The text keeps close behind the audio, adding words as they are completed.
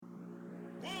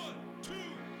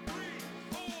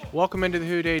Welcome into the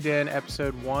Who Day Den,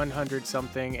 episode 100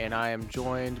 something, and I am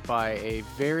joined by a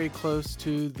very close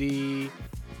to the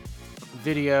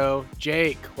video,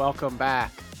 Jake. Welcome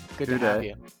back. Good to have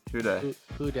you. Who day?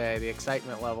 Who Day, the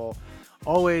excitement level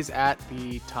always at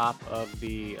the top of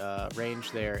the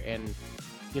range there. And,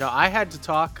 I had to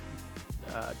talk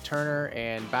Turner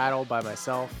and Battle by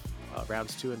myself,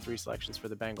 rounds 2 and 3 selections for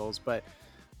the Bengals, but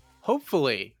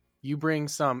hopefully you bring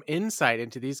some insight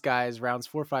into these guys, rounds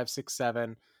 4, 5, 6,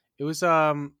 7. It was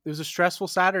a stressful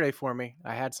Saturday for me.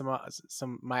 I had some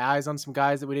my eyes on some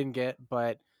guys that we didn't get,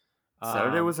 but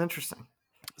Saturday was interesting.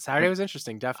 Saturday was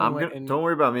interesting. Definitely went in. Don't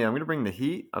worry about me. I'm gonna bring the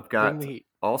heat. I've Bring got the heat.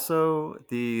 also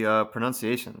the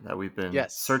pronunciation that we've been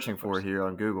Yes, searching of for course. here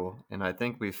on Google, and I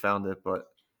think we found it. But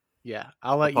Yeah,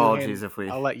 apologies if we.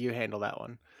 I'll let you handle that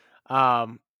one.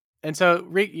 And so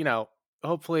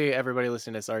hopefully everybody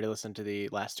listening to this already listened to the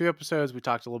last 2 episodes. We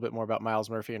talked a little bit more about Miles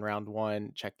Murphy in round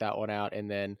 1. Check that one out, and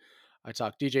then I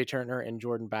talked DJ Turner and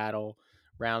Jordan Battle,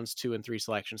 rounds 2 and 3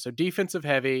 selections. So defensive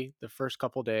heavy the first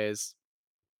couple days.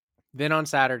 Then on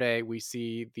Saturday we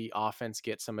see the offense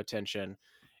get some attention,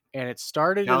 and it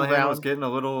started in Callahan was round. getting a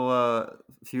little.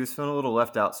 He was feeling a little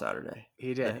left out Saturday.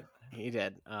 He did. He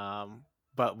did.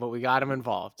 But we got him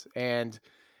involved, and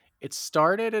it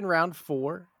started in round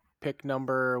 4, pick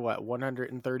number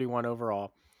 131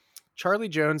 overall. Charlie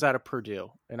Jones out of Purdue,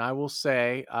 and I will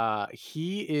say,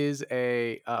 he is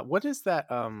a what is that?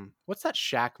 What's that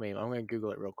Shaq meme? I'm going to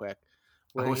Google it real quick.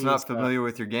 I Where was he's not familiar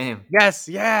with your game. yes,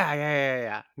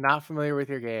 yeah. Not familiar with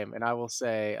your game, and I will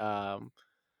say,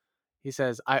 he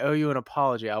says, "I owe you an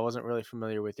apology. I wasn't really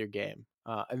familiar with your game,"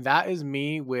 and that is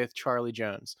me with Charlie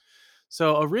Jones.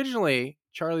 So originally,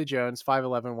 Charlie Jones,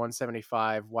 5'11",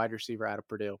 175, wide receiver out of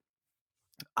Purdue.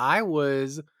 I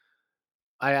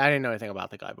didn't know anything about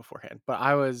the guy beforehand, but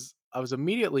I was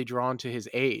immediately drawn to his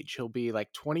age. He'll be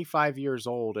like 25 years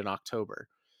old in October,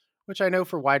 which I know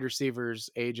for wide receivers,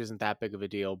 age isn't that big of a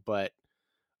deal, but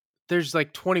there's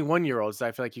like 21-year-olds that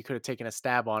I feel like you could have taken a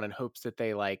stab on in hopes that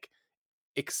they like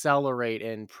accelerate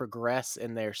and progress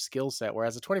in their skill set.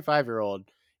 Whereas a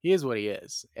 25-year-old, he is what he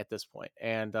is at this point.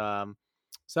 And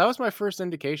so that was my first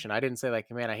indication. I didn't say like,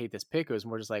 man, I hate this pick. It was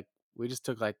more just like, we just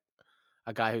took like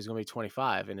a guy who's going to be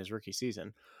 25 in his rookie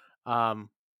season.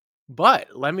 But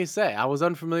let me say, I was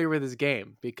unfamiliar with his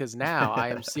game because now I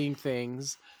am seeing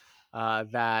things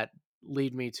that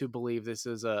lead me to believe this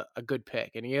is a good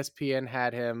pick. And ESPN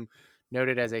had him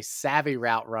noted as a savvy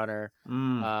route runner,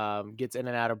 gets in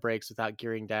and out of breaks without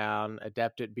gearing down,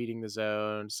 adept at beating the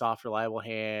zone, soft, reliable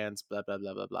hands, blah, blah,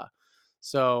 blah, blah, blah.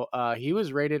 So he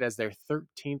was rated as their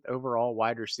 13th overall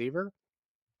wide receiver.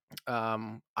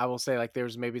 I will say, like,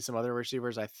 there's maybe some other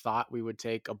receivers I thought we would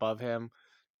take above him.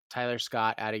 Tyler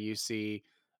Scott out of UC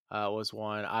was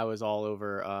one. I was all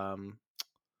over.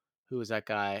 Who was that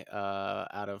guy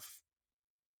out of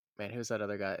man? Who's that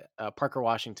other guy? Parker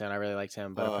Washington. I really liked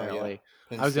him, but Yeah, apparently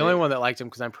Penn I was the only State. one that liked him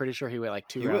because I'm pretty sure he went like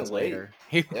 2 He went rounds late. later.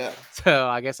 Yeah. So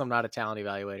I guess I'm not a talent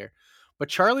evaluator. But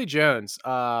Charlie Jones,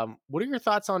 what are your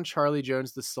thoughts on Charlie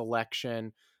Jones, the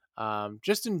selection,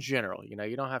 just in general? You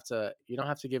don't have to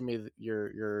give me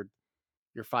your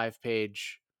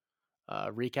 5-page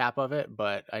recap of it,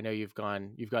 but I know you've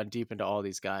gone deep into all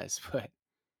these guys. But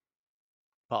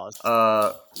pause.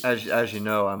 As you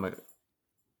know, I'm a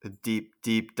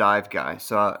deep dive guy.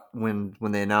 So when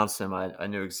they announced him, I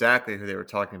knew exactly who they were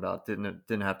talking about.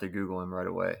 Didn't have to Google him right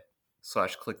away.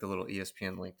 / click the little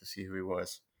ESPN link to see who he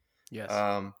was. Yes.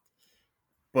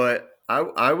 But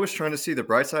I was trying to see the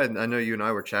bright side. And I know you and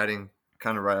I were chatting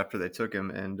kind of right after they took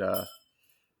him, and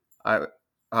I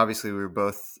obviously we were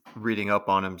both reading up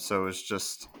on him, so it was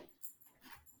just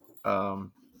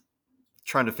um,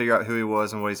 trying to figure out who he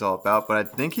was and what he's all about. But I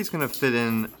think he's going to fit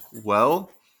in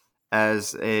well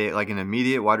as an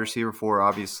immediate wide receiver for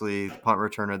obviously the punt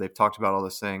returner. They've talked about all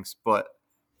those things, but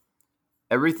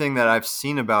everything that I've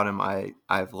seen about him,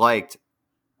 I've liked.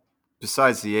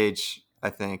 Besides the age, I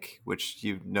think, which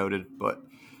you noted, but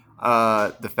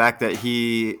the fact that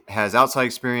he has outside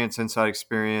experience, inside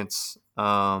experience,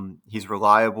 he's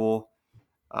reliable.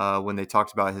 When they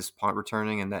talked about his punt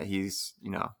returning and that he's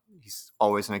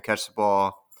always going to catch the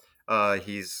ball,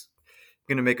 he's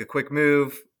going to make a quick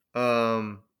move.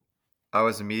 I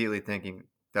was immediately thinking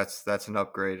that's an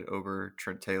upgrade over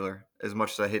Trent Taylor. As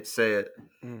much as I hate to say it,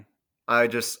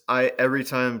 Mm. I every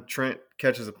time Trent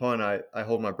catches a punt, I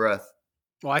hold my breath.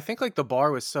 Well, I think like the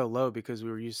bar was so low because we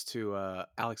were used to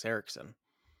Alex Erickson,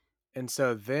 and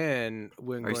so then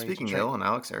when Are you going to speaking Trent, ill on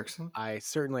Alex Erickson? I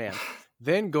certainly am.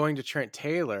 Then going to Trent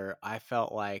Taylor, I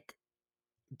felt like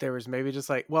there was maybe just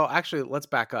like, well, actually, let's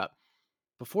back up.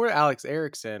 before Alex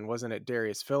Erickson, wasn't it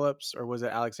Darius Phillips, or was it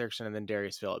Alex Erickson and then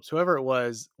Darius Phillips? Whoever it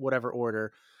was, whatever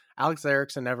order, Alex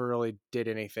Erickson never really did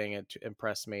anything to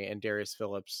impress me, and Darius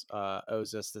Phillips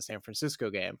owes us the San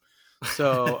Francisco game.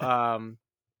 So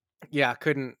yeah,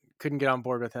 couldn't get on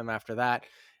board with him after that.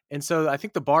 And so I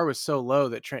think the bar was so low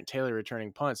that Trent Taylor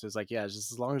returning punts was like, yeah,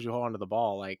 just as long as you hold on to the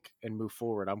ball, like, and move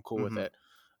forward, I'm cool with Hmm. it.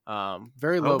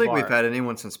 Very I don't low think we've bar. had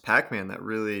anyone since Pac-Man that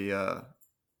really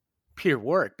Peter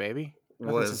Warwick, baby.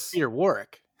 Nothing since was Peter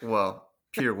Warwick. well,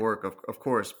 Peter Work, of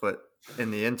course, but in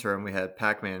the interim, we had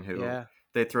Pac-Man who Yeah.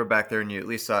 they throw back there, and you at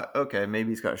least thought, okay, maybe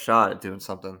he's got a shot at doing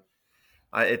something.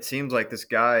 It seems like this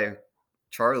guy,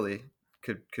 Charlie,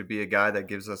 could be a guy that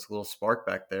gives us a little spark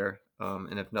back there,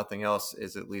 and if nothing else,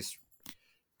 is at least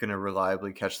going to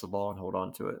reliably catch the ball and hold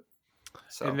on to it. And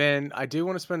So, then I do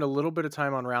want to spend a little bit of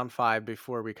time on round five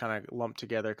before we kind of lump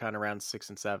together kind of round 6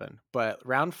 and 7. But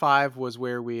round five was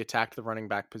where we attacked the running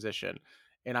back position.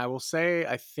 And I will say,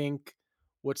 I think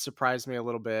what surprised me a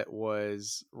little bit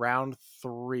was round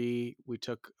three, we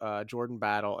took Jordan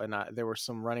Battle, and there were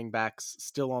some running backs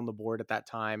still on the board at that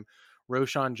time.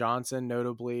 Roshan Johnson,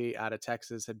 notably out of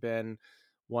Texas, had been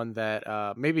one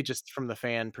that maybe just from the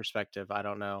fan perspective, I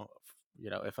don't know,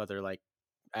 if other like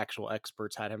actual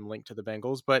experts had him linked to the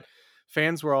Bengals, but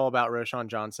fans were all about Roshan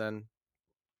Johnson.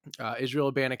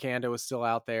 Israel Abanikanda was still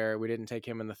out there. We didn't take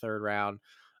him in the third round.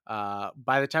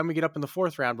 By the time we get up in the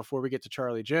fourth round, before we get to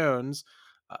Charlie Jones,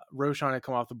 Roshan had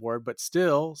come off the board, but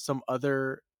still some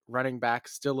other running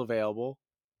backs still available.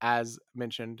 As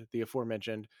mentioned, the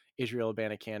aforementioned Israel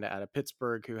Abanikanda out of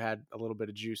Pittsburgh, who had a little bit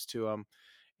of juice to him.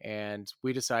 And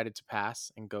we decided to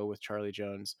pass and go with Charlie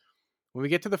Jones. When we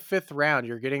get to the fifth round,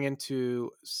 you're getting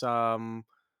into some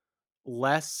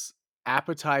less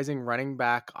appetizing running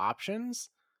back options.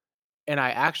 And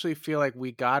I actually feel like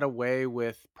we got away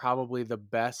with probably the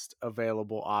best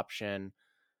available option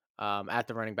at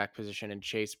the running back position in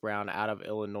Chase Brown out of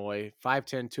Illinois,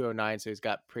 5'10", 209. So he's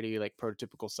got pretty like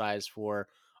prototypical size for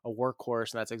a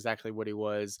workhorse. And that's exactly what he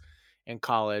was in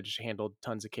college, handled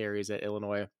tons of carries at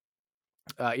Illinois.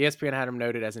 ESPN had him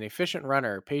noted as an efficient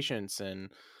runner, patience,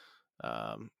 and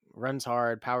runs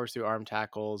hard, powers through arm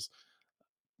tackles,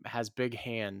 has big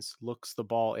hands, looks the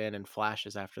ball in, and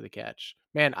flashes after the catch.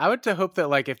 Man, I would to hope that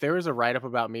like if there was a write up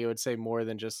about me, it would say more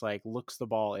than just like looks the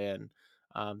ball in.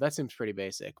 That seems pretty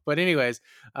basic. But anyways,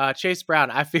 Chase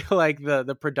Brown, I feel like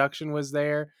the production was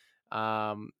there,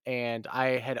 and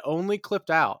I had only clipped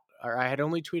out, or I had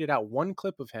only tweeted out one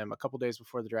clip of him a couple days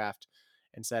before the draft,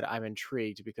 and said I'm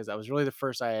intrigued because that was really the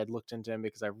first I had looked into him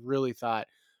because I really thought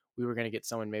we were going to get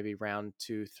someone maybe round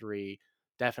 2, 3,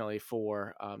 definitely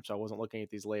 4. So I wasn't looking at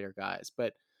these later guys,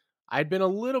 but I'd been a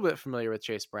little bit familiar with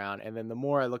Chase Brown, and then the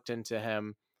more I looked into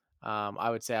him, I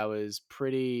would say I was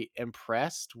pretty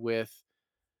impressed with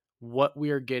what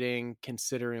we are getting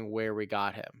considering where we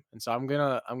got him. And so I'm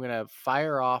gonna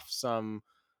fire off some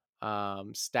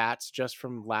stats just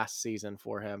from last season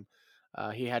for him.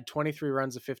 He had 23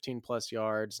 runs of 15 plus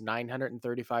yards,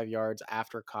 935 yards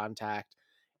after contact,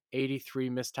 83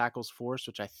 missed tackles forced,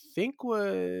 which I think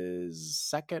was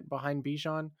second behind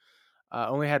Bijan.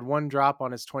 Only had one drop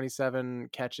on his 27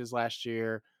 catches last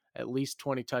year, at least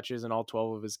 20 touches in all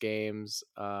 12 of his games,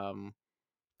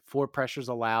 4 pressures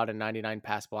allowed, and 99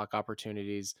 pass block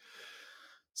opportunities.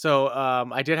 So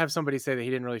I did have somebody say that he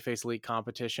didn't really face elite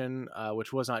competition,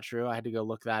 which was not true. I had to go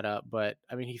look that up. But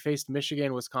I mean, he faced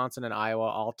Michigan, Wisconsin, and Iowa,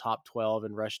 all top 12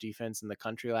 in rush defense in the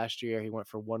country last year. He went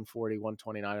for 140,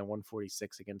 129, and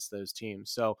 146 against those teams.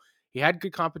 So he had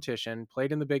good competition,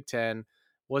 played in the Big Ten,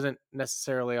 wasn't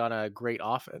necessarily on a great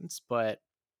offense, but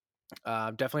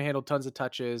definitely handled tons of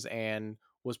touches and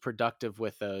was productive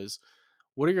with those.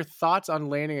 What are your thoughts on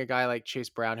landing a guy like Chase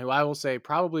Brown, who I will say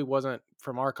probably wasn't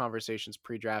from our conversations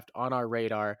pre-draft on our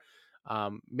radar?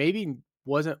 Maybe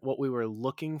wasn't what we were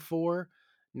looking for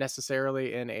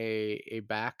necessarily in a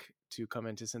back to come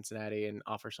into Cincinnati and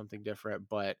offer something different.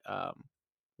 But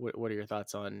what are your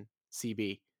thoughts on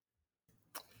CB?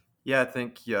 yeah, I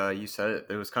think you said it.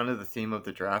 It was kind of the theme of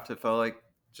the draft. It felt like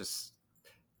just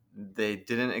they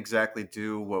didn't exactly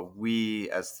do what we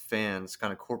as fans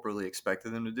kind of corporately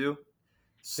expected them to do.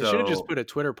 They should have just So put a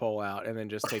Twitter poll out and then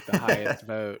just take the highest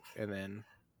vote and then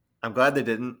I'm glad they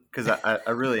didn't because I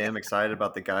really am excited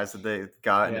about the guys that they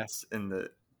got and yeah, it's in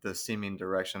the seeming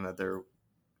direction that they're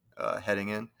heading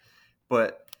in.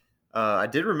 But I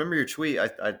did remember your tweet.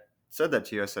 I said that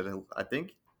to you. I said I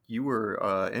think you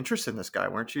were interested in this guy,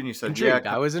 weren't you? And you said, yeah, intrigued.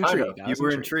 I was kind of. intrigued. I You was were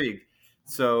intrigued. intrigued.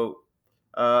 So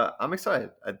I'm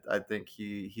excited. I think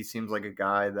he seems like a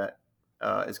guy that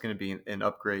is going to be an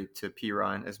upgrade to P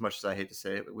Ryan. As much as I hate to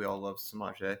say it, but we all love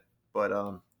Samaje. But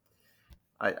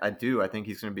I do. I think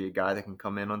he's going to be a guy that can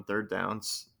come in on third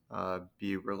downs,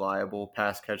 be a reliable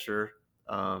pass catcher.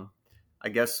 Um, I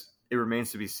guess it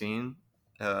remains to be seen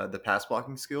the pass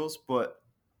blocking skills, but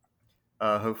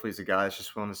hopefully he's a guy that's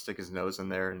just willing to stick his nose in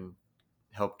there and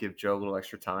help give Joe a little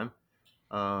extra time.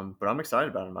 But I'm excited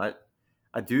about him.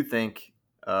 I do think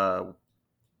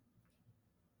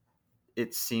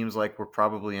it seems like we're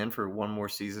probably in for one more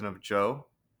season of Joe,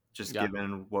 just Yeah.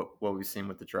 given what we've seen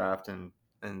with the draft and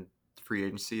free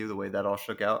agency, the way that all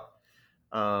shook out.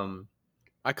 Um,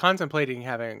 I contemplated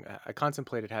having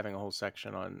a whole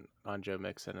section on Joe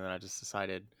Mixon, and then I just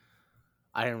decided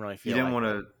I didn't really you feel didn't like want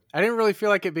it. to I didn't really feel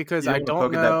like it because you didn't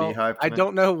want to poke at that beehive too I much.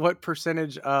 don't know what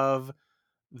percentage of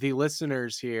the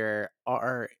listeners here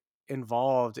are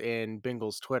involved in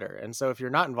Bengals Twitter. And so if you're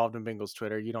not involved in Bengals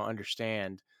Twitter, you don't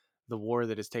understand the war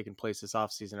that has taken place this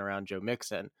offseason around Joe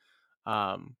Mixon.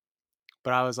 Um,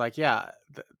 but I was like, yeah,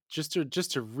 just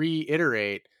to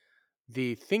reiterate,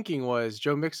 the thinking was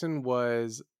Joe Mixon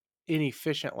was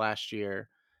inefficient last year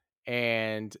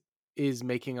and is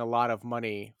making a lot of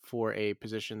money for a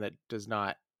position that does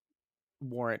not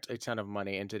warrant a ton of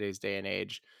money in today's day and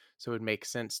age. So it would make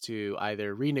sense to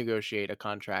either renegotiate a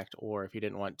contract or if you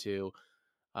didn't want to,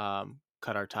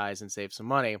 cut our ties and save some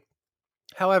money.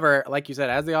 However, like you said,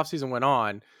 as the offseason went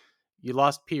on, you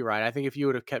lost P Ryan. I think if you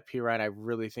would have kept P Ryan, I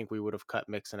really think we would have cut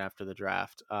Mixon after the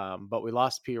draft. But we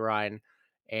lost P Ryan,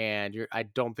 and I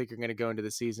don't think you're going to go into the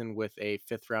season with a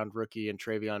fifth round rookie and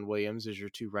Travion Williams as your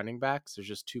two running backs. There's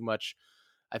just too much.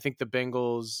 I think the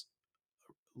Bengals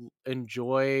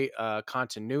enjoy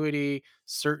continuity,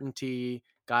 certainty,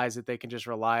 guys that they can just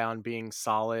rely on being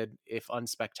solid, if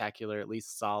unspectacular, at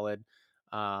least solid.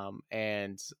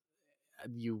 And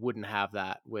you wouldn't have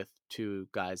that with two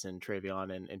guys in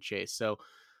Travion and Chase. So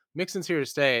Mixon's here to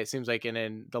stay. It seems like, and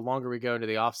then the longer we go into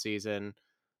the offseason,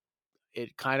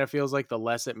 it kind of feels like the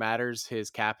less it matters his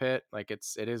cap hit. Like it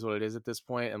is what it is at this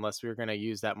point, unless we are going to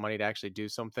use that money to actually do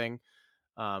something.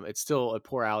 It's still a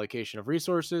poor allocation of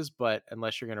resources, but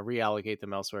unless you're going to reallocate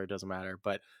them elsewhere, it doesn't matter.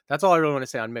 But that's all I really want to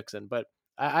say on Mixon. But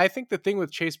I think the thing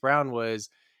with Chase Brown was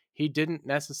he didn't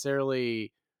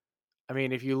necessarily. I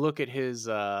mean, if you look at his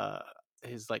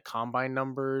like combine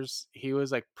numbers, he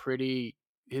was like pretty.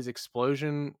 His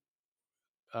explosion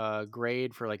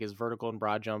grade for like his vertical and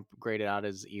broad jump graded out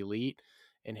as elite,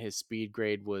 and his speed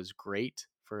grade was great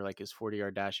for like his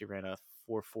 40-yard dash. He ran a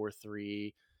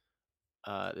 4.43.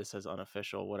 This says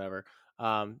unofficial, whatever.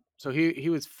 So he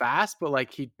was fast, but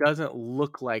like he doesn't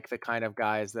look like the kind of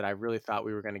guys that I really thought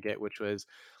we were going to get, which was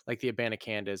like the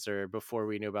Abanikandis, or before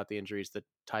we knew about the injuries, the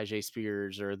Tajay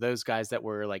Spears, or those guys that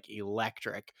were like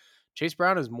electric. Chase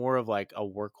Brown is more of like a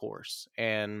workhorse,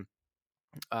 and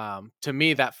to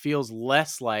me, that feels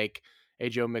less like a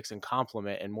Joe Mixon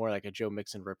compliment and more like a Joe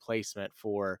Mixon replacement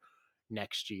for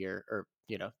next year, or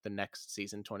the next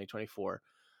season, 2024.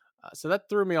 So that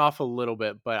threw me off a little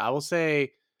bit, but I will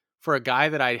say for a guy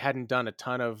that I hadn't done a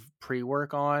ton of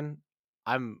pre-work on,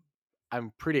 I'm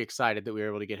I'm pretty excited that we were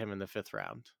able to get him in the fifth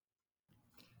round.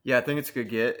 Yeah, I think it's a good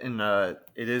get, and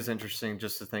it is interesting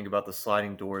just to think about the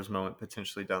sliding doors moment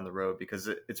potentially down the road because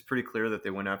it's pretty clear that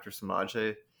they went after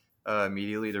Samaje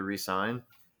immediately to re-sign,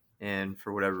 and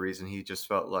for whatever reason, he just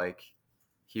felt like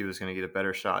he was going to get a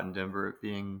better shot in Denver at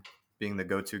being the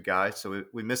go-to guy. So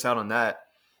we miss out on that,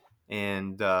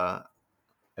 and I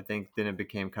think then it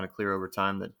became kind of clear over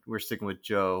time that we're sticking with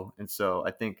Joe, and so I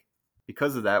think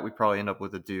because of that, we probably end up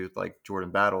with a dude like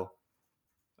Jordan Battle,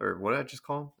 or what did I just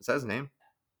call him? Is that his name?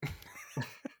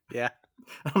 Yeah.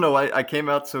 I don't know why I came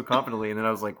out so confidently, and then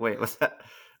I was like, "Wait, was that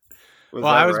Well,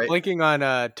 I was right?" blinking on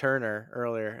Turner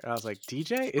earlier, and I was like,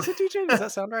 DJ? Is it DJ? Does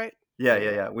that sound right? Yeah, Yeah.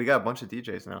 yeah, yeah. We got a bunch of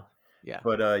DJs now, Yeah.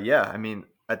 but yeah, I mean,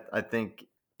 I think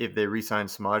if they re-sign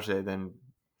Samaje, then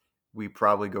we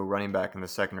probably go running back in the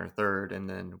second or third, and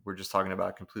then we're just talking about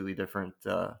a completely different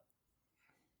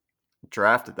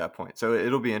draft at that point. So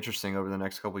it'll be interesting over the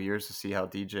next couple of years to see how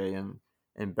DJ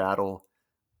and Battle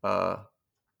uh,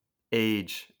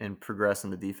 age and progress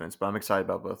in the defense. But I'm excited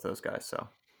about both those guys. So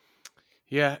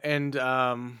Yeah, and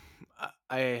I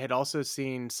had also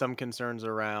seen some concerns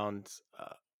around,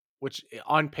 which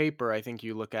on paper I think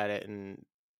you look at it and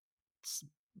s-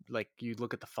 like you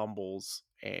look at the fumbles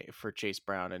for Chase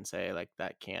Brown and say like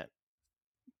that can't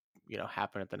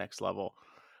happen at the next level.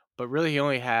 But really, he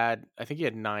only had, I think he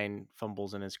had 9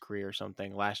 fumbles in his career or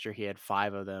something. Last year, he had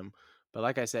 5 of them. But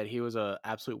like I said, he was a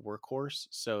absolute workhorse.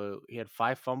 So he had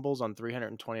 5 fumbles on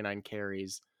 329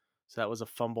 carries. So that was a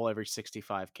fumble every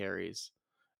 65 carries.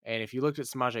 And if you looked at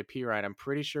Samaje Perine, I'm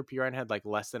pretty sure Perine had like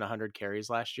less than 100 carries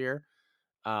last year.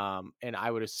 And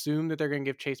I would assume that they're going to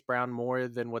give Chase Brown more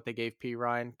than what they gave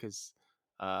Perine because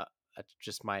That's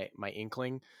just my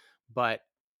inkling. But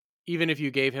even if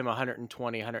you gave him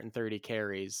 120, 130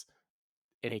 carries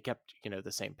and he kept,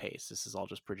 the same pace, this is all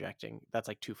just projecting. That's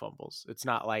like two fumbles. It's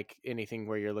not like anything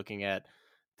where you're looking at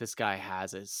this guy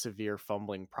has a severe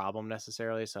fumbling problem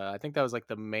necessarily. So I think that was like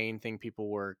the main thing people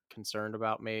were concerned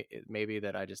about, maybe,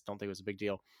 that I just don't think was a big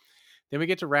deal. Then we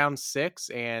get to round 6,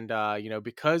 and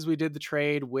because we did the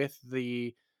trade with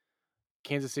the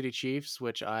Kansas City Chiefs,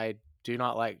 which I do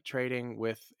not like trading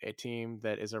with a team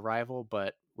that is a rival,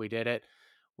 but we did it.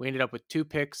 We ended up with 2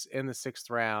 picks in the 6th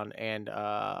round, and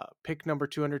pick number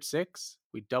 206,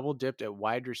 we double dipped at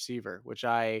wide receiver, which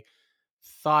I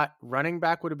thought running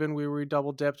back would have been where we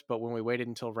double dipped, but when we waited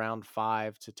until round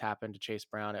 5 to tap into Chase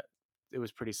Brown, it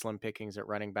was pretty slim pickings at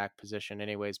running back position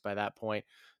anyways by that point.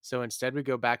 So instead we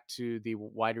go back to the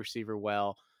wide receiver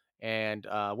and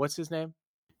what's his name?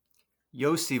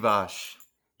 Yosivash,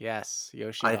 Yes,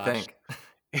 Yoshi I Vosh. think.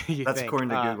 You That's think? according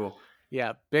to Google.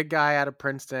 Yeah, big guy out of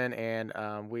Princeton, and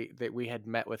we had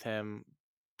met with him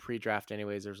pre-draft.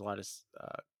 Anyways, there's a lot of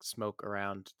smoke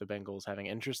around the Bengals having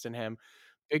interest in him.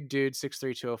 Big dude,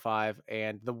 6'3", 205,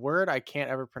 and the word I can't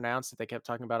ever pronounce that they kept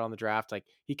talking about on the draft, like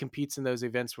he competes in those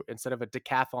events instead of a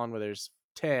decathlon where there's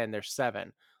 10, there's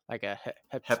 7, like a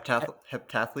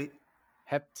Heptathlete?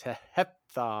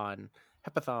 hepthon,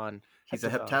 hepathon, He's a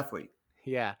heptathon. heptathlete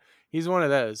Yeah, he's one of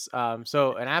those.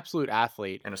 So an absolute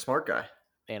athlete and a smart guy.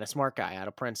 and a smart guy out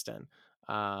of Princeton.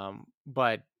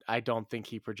 But I don't think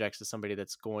he projects as somebody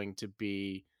that's going to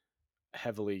be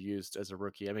heavily used as a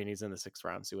rookie. I mean, he's in the 6th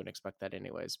round, so you wouldn't expect that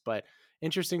anyways. But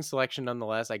interesting selection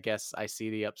nonetheless. I guess I see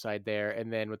the upside there.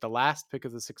 And then with the last pick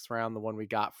of the 6th round, the one we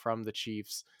got from the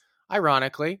Chiefs,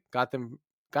 ironically, got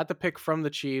the pick from the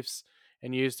Chiefs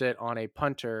and used it on a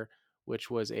punter, which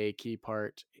was a key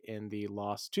part in the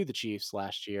loss to the Chiefs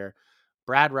last year.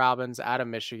 Brad Robbins out of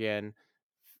Michigan.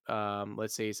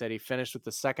 Let's see, he said he finished with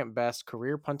the second best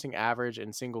career punting average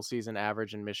and single season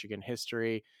average in Michigan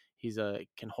history. He's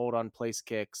can hold on place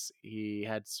kicks. He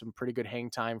had some pretty good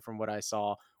hang time from what I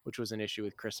saw, which was an issue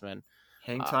with Chrisman.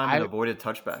 Hang time and I avoided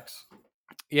touchbacks.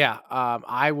 Yeah,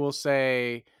 I will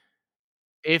say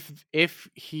if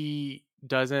he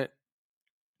doesn't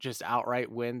just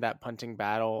outright win that punting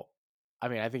battle, I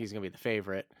mean, I think he's gonna be the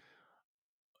favorite.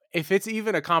 If it's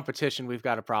even a competition, we've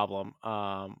got a problem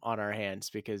on our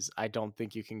hands because I don't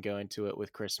think you can go into it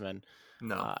with Chrisman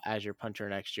No. as your punter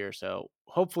next year. So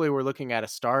hopefully, we're looking at a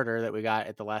starter that we got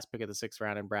at the last pick of the 6th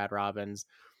round in Brad Robbins,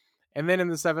 and then in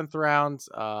the 7th round,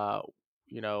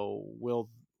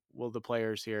 will the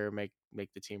players here make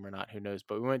the team or not? Who knows?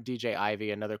 But we went DJ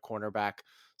Ivy, another cornerback,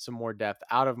 some more depth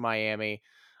out of Miami.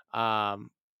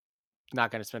 Um, Not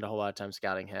going to spend a whole lot of time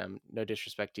scouting him. No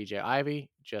disrespect, DJ Ivy.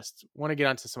 Just want to get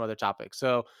onto some other topics.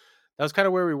 So that was kind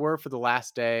of where we were for the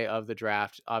last day of the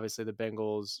draft. Obviously, the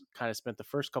Bengals kind of spent the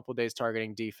first couple of days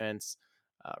targeting defense.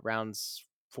 Rounds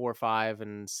 4, 5,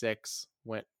 and 6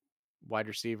 went wide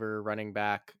receiver, running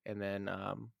back, and then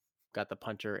got the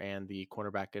punter and the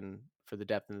cornerback in for the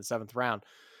depth in the 7th round.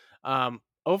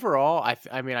 Overall,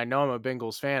 I mean, I know I'm a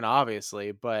Bengals fan,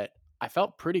 obviously, but I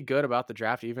felt pretty good about the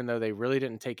draft, even though they really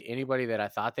didn't take anybody that I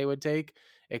thought they would take,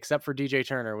 except for DJ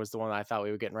Turner was the one I thought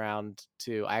we would get in round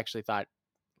 2. I actually thought,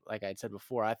 like I had said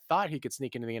before, I thought he could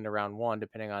sneak into the end of round 1,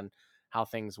 depending on how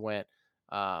things went.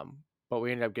 But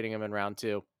we ended up getting him in round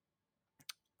 2.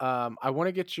 I want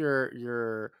to get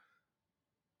your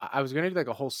I was gonna do like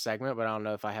a whole segment, but I don't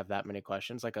know if I have that many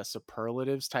questions, like a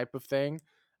superlatives type of thing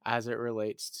as it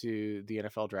relates to the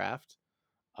NFL draft.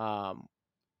 Um,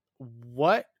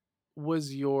 what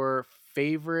was your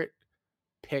favorite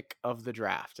pick of the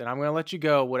draft? And I'm gonna let you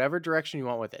go whatever direction you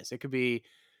want with this. It could be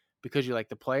because you like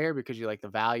the player, because you like the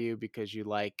value, because you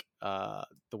like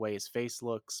the way his face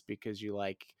looks, because you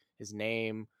like his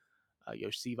name,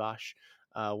 Yosivash.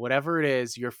 Whatever it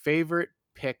is, your favorite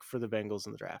pick for the Bengals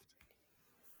in the draft.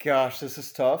 Gosh, this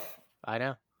is tough I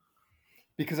know.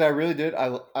 because I really did.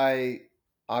 I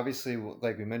obviously,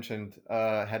 like we mentioned,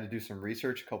 had to do some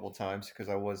research a couple times because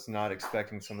I was not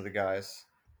expecting some of the guys.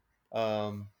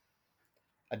 Um,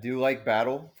 I do like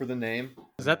Battle for the name.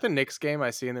 Is that the Knicks game I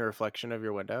see in the reflection of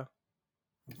your window?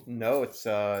 No, it's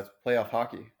playoff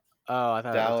hockey. Oh, I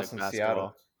thought it looked Dallas like and Seattle.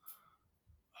 basketball.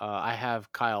 I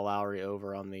have Kyle Lowry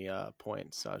over on the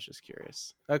points, so I was just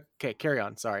curious. Okay, carry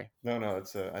on. Sorry, No, no,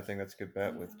 it's a. I think that's a good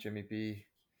bet with Jimmy B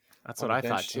that's on what the I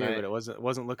thought bench too, but tonight. it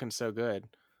wasn't looking so good.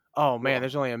 Oh man, Well,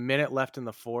 there's only a minute left in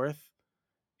the 4th,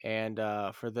 and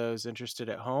for those interested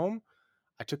at home,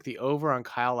 I took the over on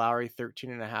Kyle Lowry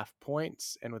 13.5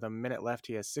 points, and with a minute left,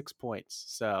 he has 6 points.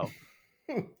 So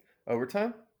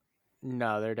overtime.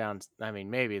 no, they're down. I mean,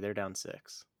 maybe they're down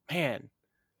 6. Man,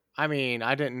 I mean,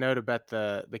 I didn't know to bet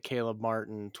the Caleb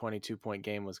Martin 22-point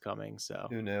game was coming, so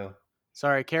Who knew?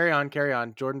 sorry. Carry on, carry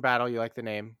on. Jordan Battle, you like the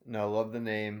name? No, love the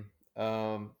name.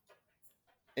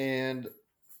 And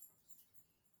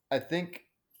I think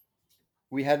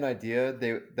we had an idea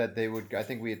that they would. I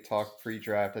think we had talked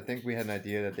pre-draft. I think we had an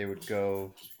idea that they would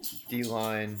go D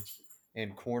line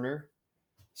and corner.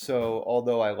 So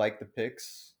although I like the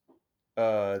picks,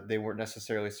 they weren't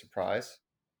necessarily a surprise.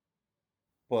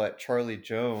 But Charlie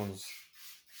Jones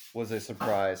was a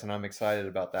surprise, and I'm excited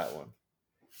about that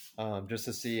one. Just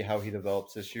to see how he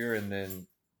develops this year, and then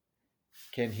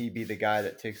can he be the guy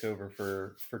that takes over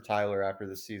for Tyler after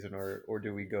the season, or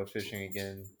do we go fishing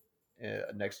again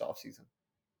next off season?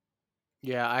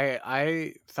 Yeah,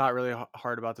 I thought really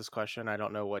hard about this question. I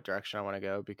don't know what direction I want to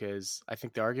go because I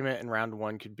think the argument in round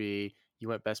one could be you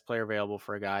went best player available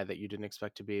for a guy that you didn't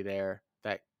expect to be there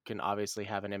that can obviously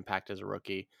have an impact as a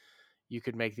rookie. You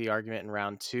could make the argument in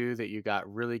round two that you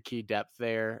got really key depth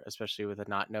there, especially with it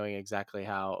not knowing exactly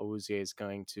how Awuzie is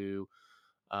going to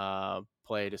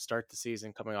play to start the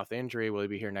season coming off the injury. Will he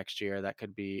be here next year? That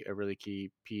could be a really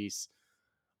key piece.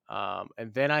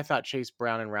 And then I thought Chase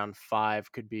Brown in round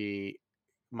five could be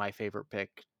my favorite pick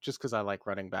just because I like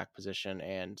running back position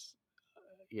and,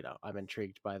 I'm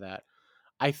intrigued by that.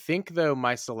 I think, though,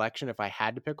 my selection, if I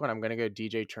had to pick one, I'm going to go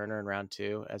DJ Turner in round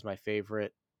two as my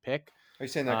favorite pick. Are you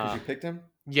saying that because Uh, you picked him?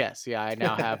 Yes, yeah, I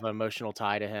now have an emotional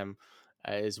tie to him,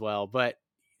 as well, but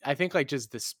I think, like,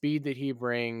 just the speed that he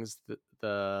brings,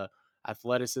 the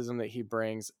athleticism that he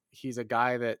brings, he's a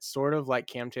guy that sort of like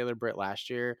Cam Taylor-Britt last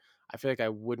year. I feel like I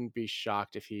wouldn't be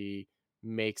shocked if he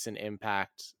makes an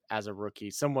impact as a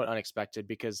rookie, somewhat unexpected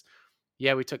because,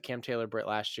 yeah, we took Cam Taylor-Britt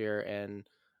last year, and,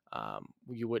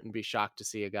 you wouldn't be shocked to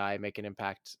see a guy make an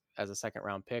impact as a second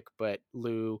round pick, but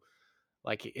Lou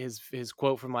like his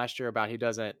quote from last year about he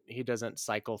doesn't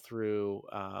cycle through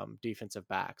defensive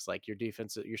backs like your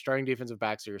starting defensive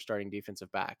backs or your starting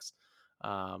defensive backs,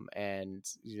 and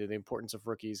the importance of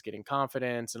rookies getting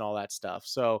confidence and all that stuff.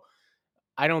 So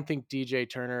I don't think DJ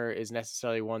Turner is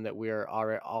necessarily one that we're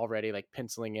already like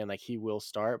penciling in like he will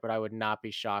start, but I would not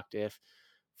be shocked if,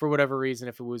 for whatever reason,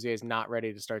 if Awuzie is not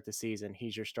ready to start the season,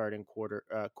 he's your starting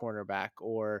cornerback,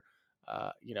 or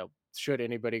should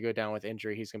anybody go down with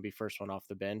injury, he's going to be first one off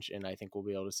the bench, and I think we'll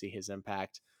be able to see his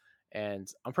impact.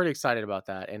 And I'm pretty excited about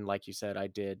that. And like you said, I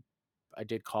did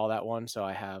call that one, so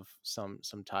I have some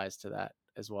ties to that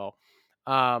as well.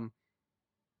 Um,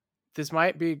 this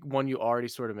might be one you already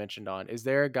sort of mentioned on. Is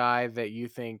there a guy that you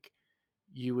think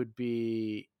you would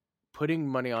be putting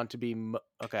money on to be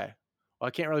okay? Well, I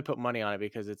can't really put money on it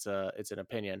because it's an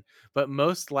opinion, but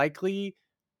most likely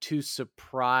to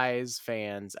surprise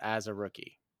fans as a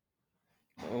rookie.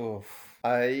 Oh,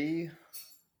 I.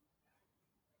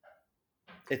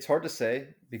 It's hard to say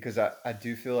because I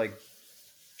do feel like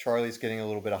Charlie's getting a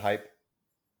little bit of hype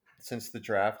since the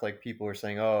draft. Like people are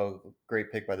saying, "Oh,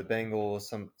 great pick by the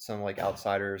Bengals." Some like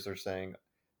outsiders are saying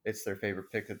it's their favorite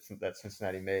pick that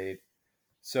Cincinnati made.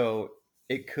 So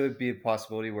it could be a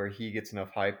possibility where he gets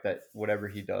enough hype that whatever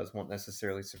he does won't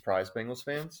necessarily surprise Bengals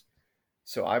fans.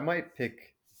 So I might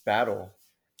pick Battle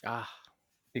Ah,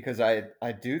 because I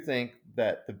do think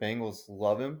that the Bengals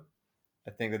love him.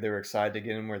 I think that they were excited to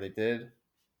get him where they did.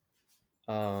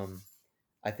 Um,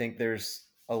 I think there's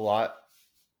a lot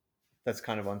that's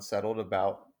kind of unsettled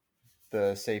about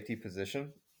the safety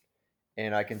position,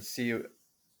 and I can see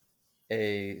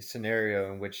a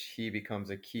scenario in which he becomes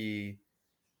a key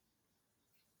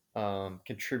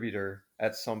contributor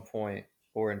at some point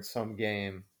or in some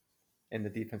game in the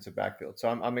defensive backfield. So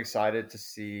I'm excited to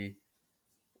see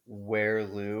where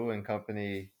Lou and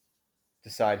company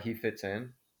decide he fits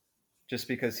in, just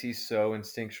because he's so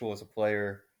instinctual as a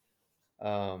player,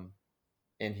 um,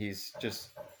 and he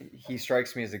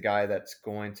strikes me as a guy that's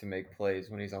going to make plays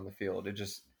when he's on the field.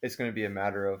 It's going to be a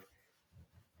matter of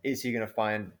is he going to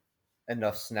find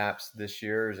enough snaps this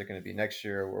year? Or is it going to be next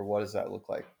year, or what does that look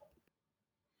like?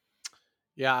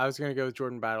 yeah, I was gonna go with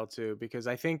Jordan Battle too because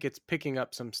I think it's picking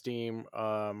up some steam,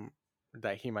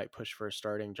 that he might push for a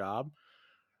starting job.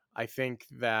 I think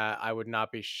that I would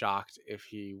not be shocked if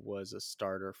he was a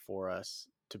starter for us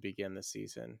to begin the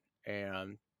season.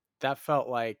 And that felt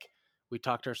like we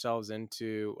talked ourselves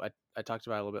into I talked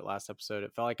about it a little bit last episode.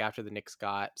 It felt like after the Nick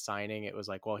Scott signing, it was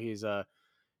like, well,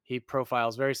 he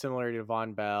profiles very similar to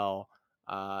Von Bell,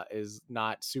 is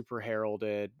not super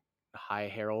heralded, high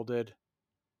heralded,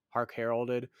 hark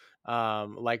heralded,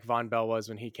 like Von Bell was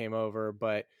when he came over.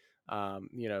 But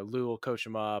Lou will coach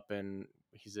him up, and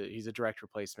he's a direct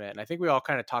replacement. And I think we all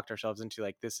kind of talked ourselves into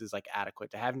like this is like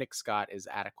adequate to have Nick Scott is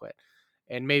adequate,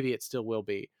 and maybe it still will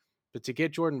be. But to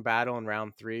get Jordan Battle in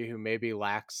round 3, who maybe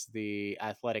lacks the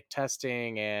athletic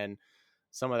testing and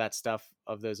some of that stuff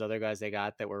of those other guys they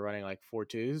got that were running like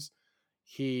 4.2s,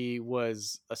 he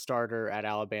was a starter at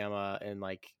Alabama in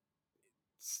like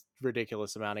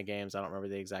ridiculous amount of games. I don't remember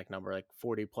the exact number, like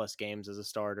 40 plus games as a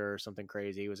starter or something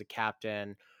crazy. He was a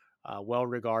captain, well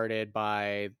regarded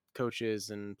by coaches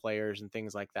and players and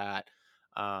things like that.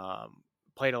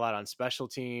 Played a lot on special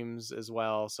teams as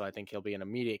well. So I think he'll be an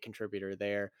immediate contributor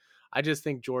there. I just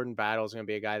think Jordan Battle is going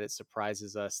to be a guy that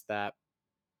surprises us, that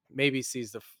maybe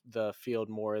sees the field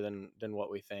more than what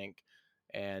we think.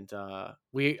 And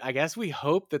I guess we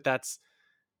hope that that's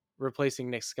replacing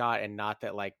Nick Scott and not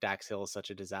that like Dax Hill is such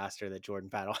a disaster that Jordan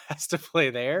Battle has to play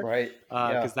there. Right.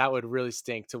 Because Yeah. that would really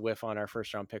stink to whiff on our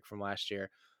first round pick from last year.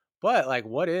 But like,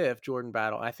 what if Jordan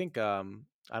Battle? I think I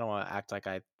don't want to act like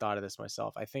I thought of this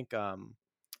myself. I think I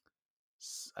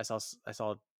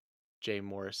saw Jay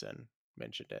Morrison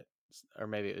mentioned it, or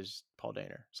maybe it was Paul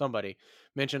Daner. Somebody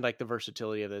mentioned like the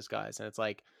versatility of those guys, and it's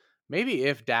like maybe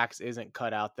if Dax isn't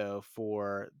cut out though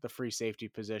for the free safety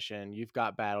position, you've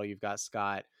got Battle, you've got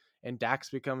Scott, and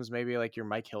Dax becomes maybe like your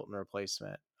Mike Hilton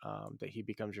replacement. That he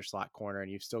becomes your slot corner,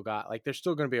 and you've still got like there's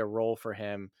still going to be a role for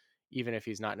him, even if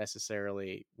he's not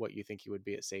necessarily what you think he would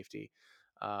be at safety.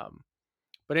 Um,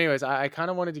 but anyways, I kind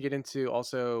of wanted to get into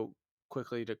also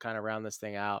quickly to kind of round this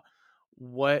thing out,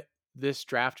 what this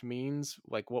draft means,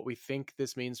 like what we think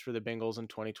this means for the Bengals in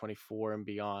 2024 and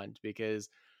beyond, because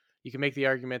you can make the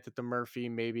argument that the Murphy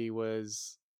maybe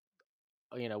was,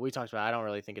 we talked about, I don't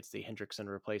really think it's the Hendrickson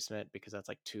replacement because that's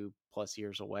like 2+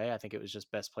 years away. I think it was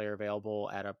just best player available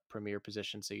at a premier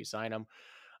position. So you sign him.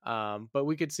 But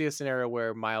we could see a scenario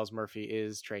where Miles Murphy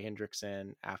is Trey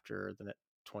Hendrickson after the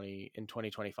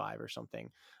 2025 or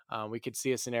something. We could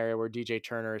see a scenario where DJ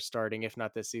Turner is starting, if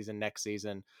not this season, next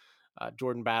season.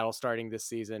 Jordan Battle starting this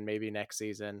season, maybe next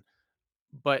season.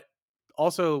 But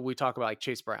also we talk about like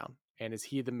Chase Brown. And is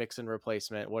he the Mixon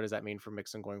replacement? What does that mean for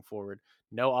Mixon going forward?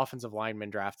 No offensive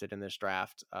lineman drafted in this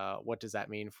draft. What does that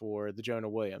mean for the Jonah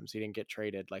Williams? He didn't get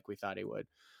traded like we thought he would.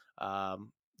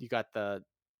 You got the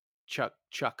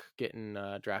Chuck getting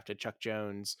drafted, Chuck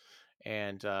Jones,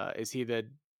 and is he the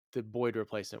Boyd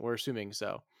replacement? We're assuming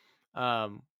so.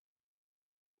 Um,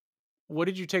 what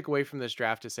did you take away from this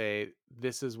draft to say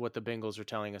this is what the Bengals are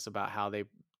telling us about how they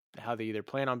either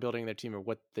plan on building their team or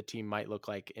what the team might look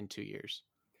like in 2 years?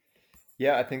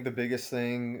 Yeah, I think the biggest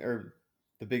thing or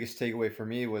the biggest takeaway for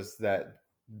me was that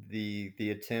the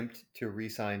attempt to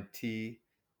re-sign T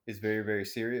is very, very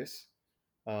serious.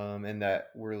 And that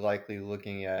we're likely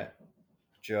looking at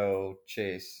Joe,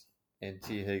 Chase, and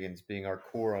T. Higgins being our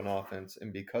core on offense.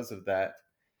 And because of that,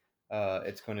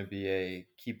 it's going to be a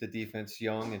keep the defense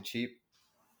young and cheap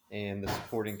and the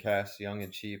supporting cast young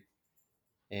and cheap.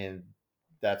 And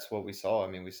that's what we saw. I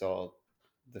mean, we saw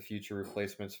the future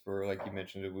replacements for, like you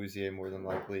mentioned, Awuzie more than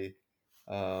likely,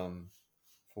 um,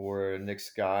 for Nick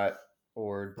Scott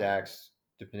or Dax,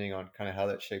 depending on kind of how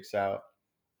that shakes out,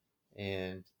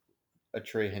 and a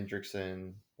Trey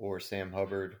Hendrickson or Sam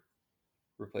Hubbard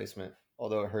replacement.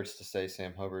 Although it hurts to say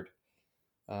Sam Hubbard,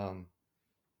 um,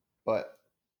 but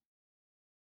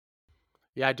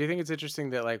Yeah, I do think it's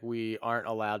interesting that like we aren't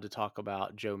allowed to talk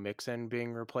about Joe Mixon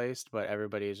being replaced, but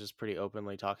everybody is just pretty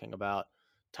openly talking about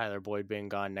Tyler Boyd being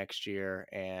gone next year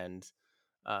and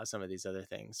some of these other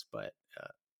things. But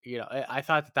I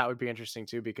thought that would be interesting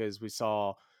too because we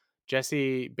saw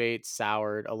Jesse Bates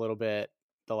soured a little bit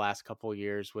the last couple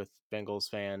years with Bengals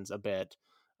fans a bit,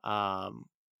 um,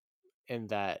 in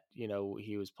that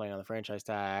he was playing on the franchise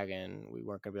tag and we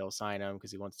weren't going to be able to sign him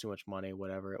because he wants too much money,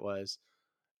 whatever it was.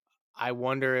 I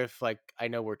wonder if like I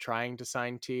know we're trying to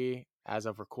sign T as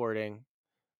of recording.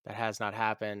 That has not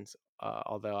happened.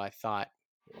 Although I thought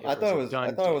it was a I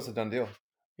done thought it deal. was a done deal.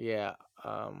 Yeah.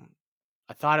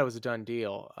 I thought it was a done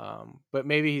deal. But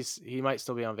maybe he might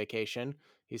still be on vacation.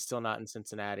 He's still not in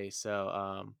Cincinnati.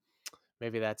 So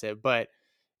maybe that's it. But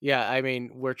yeah, I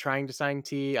mean, we're trying to sign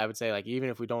T. I would say like even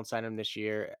if we don't sign him this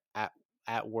year,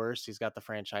 at worst, he's got the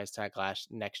franchise tag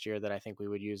next year that I think we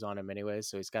would use on him anyways.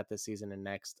 So he's got this season and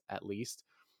next at least.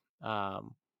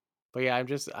 Um, but yeah, I'm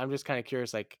just kind of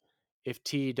curious, like if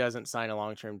T doesn't sign a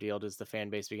long term deal, does the fan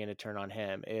base begin to turn on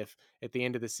him? If at the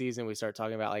end of the season we start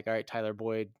talking about like, all right, Tyler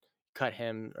Boyd, cut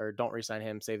him or don't resign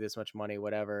him, save this much money,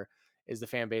 whatever, is the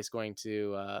fan base going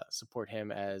to support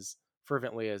him as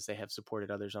fervently as they have supported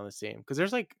others on the team? Because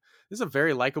this is a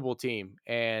very likable team,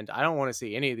 and I don't want to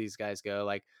see any of these guys go.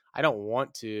 Like I don't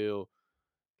want to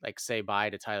like say bye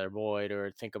to Tyler Boyd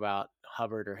or think about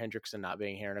Hubbard or Hendrickson not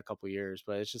being here in a couple years,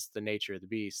 but it's just the nature of the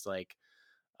beast. Like,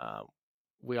 um,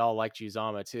 we all liked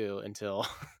Uzama too until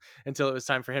until it was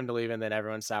time for him to leave, and then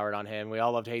everyone soured on him. We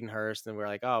all loved Hayden Hurst, and we are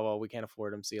like, oh well, we can't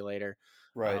afford him. See you later.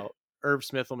 Right. Uh, Irv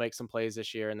Smith will make some plays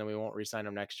this year, and then we won't re-sign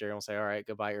him next year, and we'll say, all right,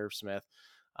 goodbye, Irv Smith.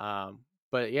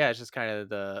 But yeah, it's just kind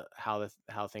of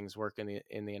how things work in the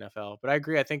NFL. But I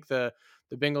agree. I think the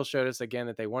Bengals showed us again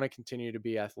that they want to continue to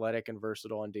be athletic and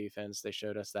versatile on defense. They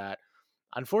showed us that.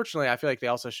 Unfortunately, I feel like they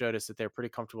also showed us that they're pretty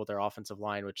comfortable with their offensive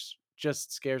line, which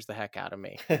just scares the heck out of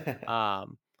me.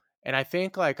 Um, and I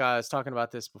think like I was talking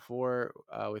about this before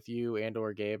with you and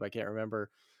or Gabe, I can't remember.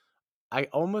 I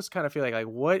almost kind of feel like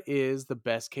what is the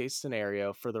best case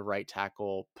scenario for the right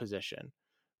tackle position?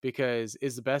 Because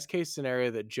is the best case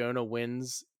scenario that Jonah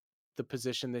wins the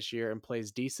position this year and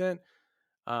plays decent?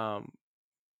 Um,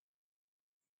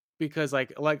 because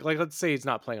like let's say he's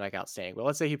not playing like outstanding, but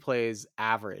let's say he plays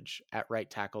average at right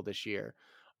tackle this year.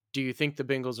 Do you think the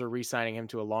Bengals are re-signing him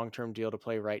to a long-term deal to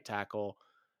play right tackle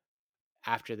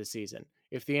after the season?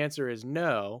 If the answer is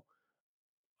no,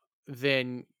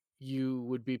 then you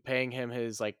would be paying him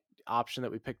his like option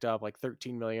that we picked up like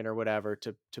 13 million or whatever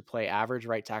to play average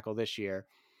right tackle this year.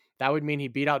 That would mean he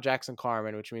beat out Jackson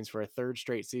Carman, which means for a third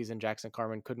straight season Jackson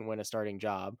Carman couldn't win a starting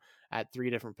job at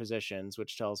three different positions,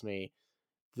 which tells me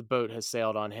the boat has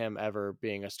sailed on him ever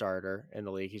being a starter in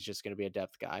the league. He's just going to be a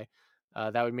depth guy.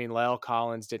 That would mean Lyle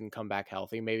Collins didn't come back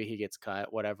healthy. Maybe he gets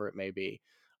cut, whatever it may be.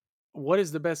 What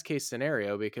is the best case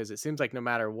scenario? Because it seems like no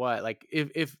matter what, like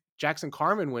if Jackson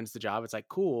Carman wins the job, it's like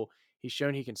cool, he's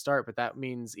shown he can start, but that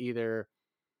means either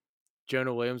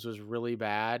Jonah Williams was really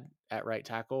bad at right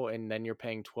tackle, and then you're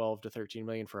paying 12 to 13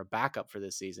 million for a backup for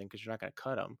this season because you're not going to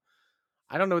cut him.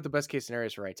 I don't know what the best case scenario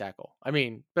is for right tackle. I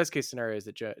mean, best case scenario is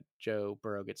that Joe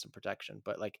Burrow gets some protection,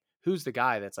 but like, who's the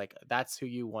guy that's like that's who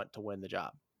you want to win the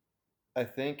job? I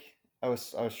think I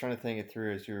was trying to think it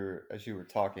through as you were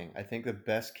talking. I think the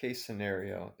best case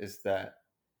scenario is that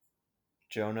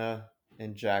Jonah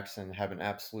and Jackson have an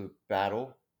absolute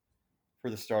battle for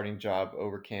the starting job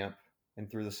over camp and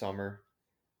through the summer.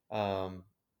 Um,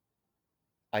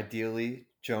 Ideally,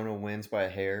 Jonah wins by a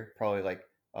hair, probably like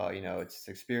it's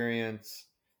experience,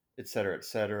 et cetera, et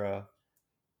cetera.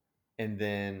 And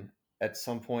then at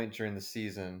some point during the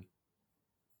season,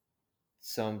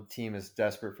 some team is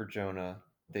desperate for Jonah.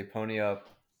 They pony up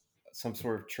some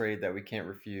sort of trade that we can't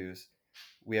refuse.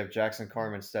 We have Jackson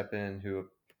Carman step in, who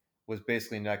was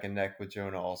basically neck and neck with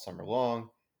Jonah all summer long.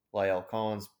 Lyle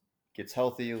Collins gets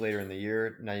healthy later in the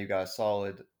year. Now you got a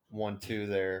solid 1-2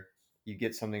 there. You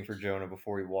get something for Jonah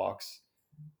before he walks,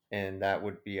 and that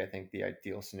would be, I think, the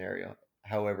ideal scenario.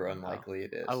 However Wow. unlikely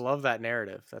it I is. love that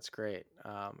narrative. That's great.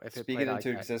 If it Speak played it out like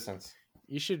into that, existence.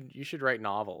 you should write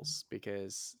novels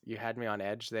because you had me on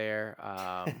edge there.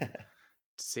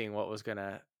 Seeing what was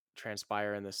gonna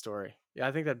transpire in this story. Yeah,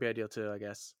 I think that'd be ideal too. I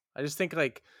guess. I just think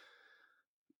like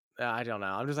I don't know.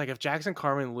 I'm just like if Jackson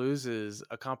Carman loses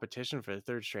a competition for the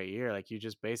third straight year, like you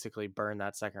just basically burn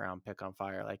that second round pick on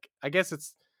fire. Like I guess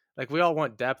it's like we all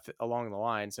want depth along the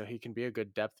line, so he can be a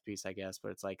good depth piece, I guess.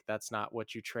 But it's like that's not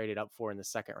what you traded up for in the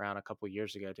second round a couple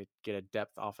years ago to get a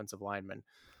depth offensive lineman.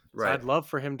 So Right. I'd love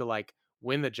for him to like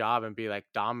win the job and be like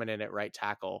dominant at right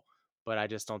tackle, but I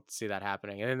just don't see that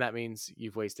happening. And then that means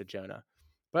you've wasted Jonah.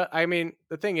 But I mean,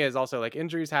 the thing is also like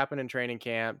injuries happen in training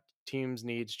camp, teams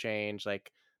needs change.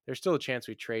 Like there's still a chance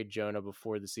we trade Jonah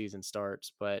before the season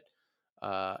starts. But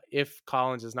if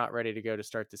Collins is not ready to go to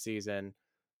start the season,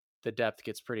 the depth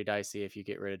gets pretty dicey if you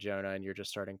get rid of Jonah and you're just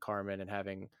starting Carmen and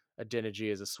having a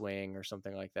Dinegy as a swing or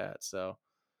something like that. So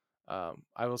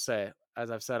I will say, as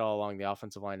I've said all along, the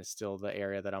offensive line is still the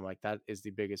area that I'm like, that is the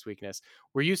biggest weakness.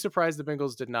 Were you surprised the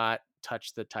Bengals did not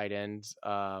touch the tight end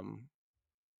I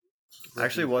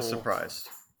actually rookie was pool? surprised.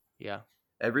 Yeah.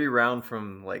 Every round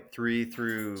from like 3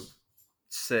 through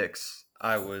 6,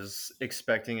 I was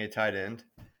expecting a tight end.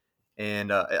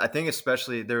 And I think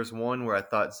especially there's one where I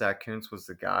thought Zach Kuntz was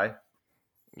the guy.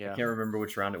 I Yeah. can't remember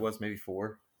which round it was, maybe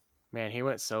 4. Man, he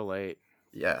went so late.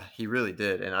 Yeah, he really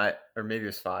did. And or maybe it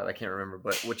was 5, I can't remember.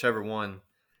 But whichever one,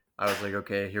 I was like,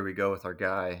 okay, here we go with our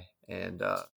guy. And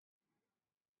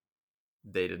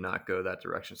they did not go that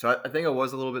direction. So I think I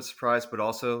was a little bit surprised, but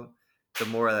also the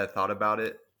more that I thought about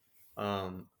it,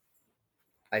 um,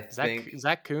 I think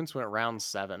Zach Kuntz went round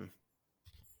 7.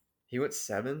 he went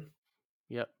 7.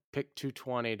 Yep. Pick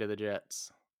 220 to the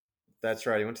Jets. That's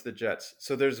right. He went to the Jets.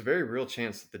 So there's a very real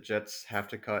chance that the Jets have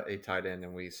to cut a tight end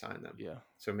and we sign them. Yeah.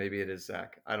 So maybe it is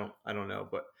Zach. I don't know,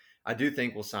 but I do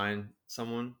think we'll sign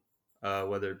someone,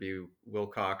 whether it be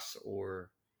Wilcox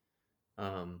or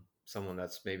someone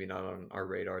that's maybe not on our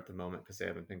radar at the moment because they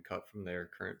haven't been cut from their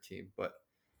current team. But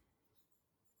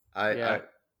I Yeah. I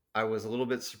I was a little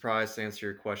bit surprised to answer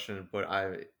your question, but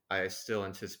I still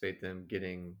anticipate them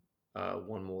getting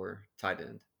one more tight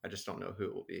end. I just don't know who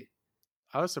it will be.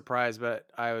 I was surprised, but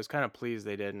I was kind of pleased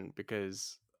they didn't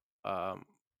because um,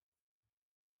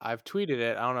 I've tweeted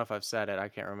it. I don't know if I've said it. I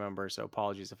can't remember. So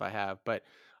apologies if I have. But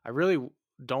I really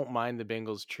don't mind the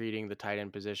Bengals treating the tight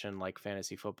end position like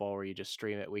fantasy football, where you just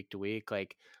stream it week to week.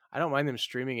 Like, I don't mind them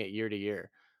streaming it year to year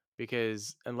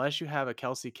because unless you have a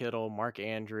Kelsey Kittle, Mark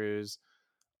Andrews,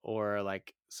 or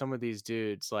like some of these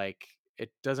dudes, like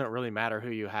it doesn't really matter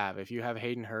who you have. If you have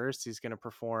Hayden Hurst, he's going to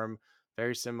perform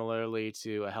very similarly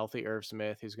to a healthy Irv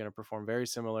Smith, who's going to perform very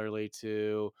similarly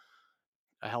to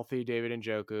a healthy David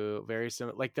Njoku, very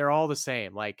similar. Like they're all the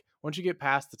same. Like once you get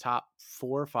past the top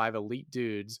 4 or 5 elite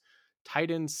dudes, tight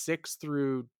ends 6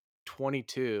 through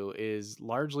 22 is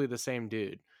largely the same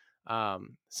dude.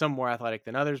 Some more athletic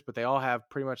than others, but they all have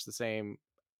pretty much the same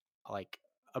like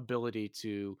ability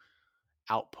to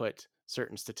output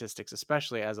certain statistics,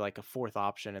 especially as like a fourth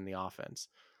option in the offense.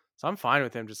 So I'm fine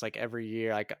with him just like every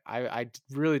year. Like I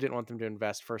really didn't want them to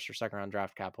invest first or second round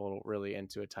draft capital really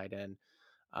into a tight end.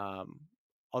 Um,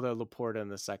 Although Laporta in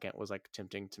the second was like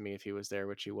tempting to me if he was there,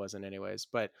 which he wasn't anyways.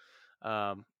 But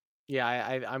um,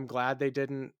 yeah, I'm glad they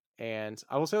didn't. And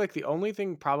I will say like the only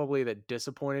thing probably that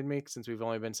disappointed me, since we've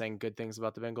only been saying good things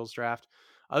about the Bengals draft,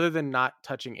 other than not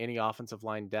touching any offensive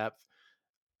line depth,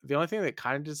 the only thing that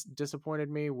kind of just disappointed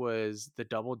me was the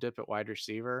double dip at wide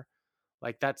receiver.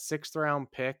 Like that sixth round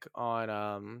pick on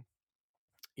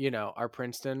our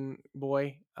Princeton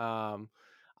boy.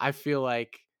 I feel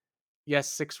like yes,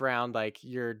 sixth round, like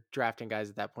you're drafting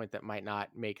guys at that point that might not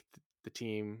make the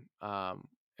team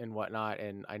and whatnot.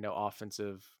 And I know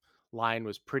offensive line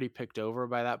was pretty picked over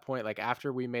by that point. Like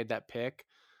after we made that pick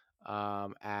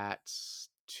at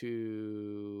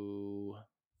two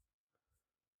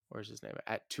where's his name?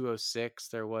 At 206,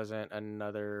 there wasn't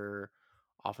another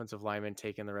offensive lineman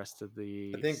taking the rest of I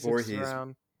the think sixth Voorhees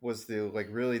round. was the like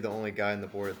really the only guy on the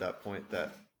board at that point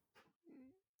that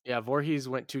Yeah, Voorhees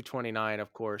went 229,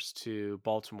 of course, to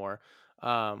Baltimore.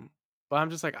 Um, but I'm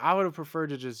just like, I would have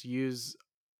preferred to just use,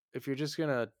 if you're just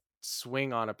gonna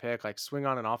swing on a pick, like swing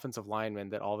on an offensive lineman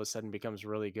that all of a sudden becomes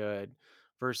really good,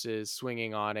 versus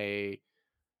swinging on a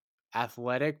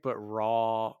athletic but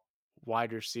raw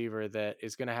wide receiver that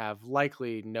is going to have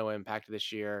likely no impact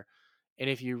this year. And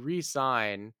if you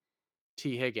re-sign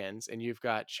T. Higgins and you've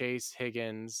got Chase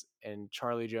Higgins and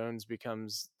Charlie Jones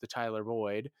becomes the Tyler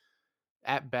Boyd,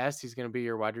 at best he's going to be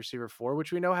your wide receiver 4,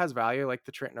 which we know has value, like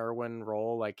the Trenton Irwin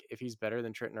role. Like if he's better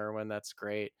than Trenton Irwin, that's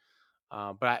great.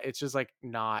 But it's just like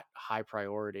not high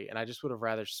priority. And I just would have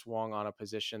rather swung on a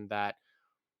position that,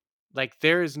 like,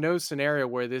 there is no scenario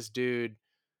where this dude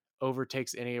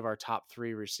overtakes any of our top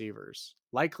 3 receivers.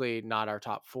 Likely not our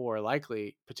top 4,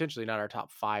 likely potentially not our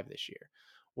top 5 this year.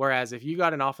 Whereas if you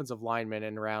got an offensive lineman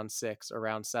in round 6 or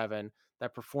round 7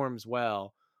 that performs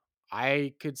well,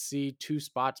 I could see 2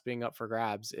 spots being up for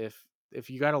grabs. If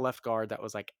you got a left guard that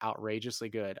was like outrageously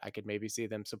good, I could maybe see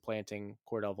them supplanting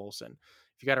Cordell Volson.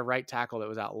 If you got a right tackle that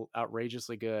was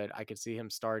outrageously good, I could see him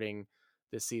starting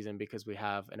this season because we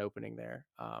have an opening there.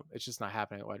 It's just not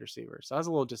happening at wide receiver. So that was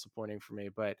a little disappointing for me,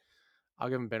 but I'll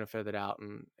give them benefit of the doubt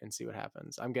and see what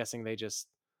happens. I'm guessing it just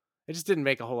didn't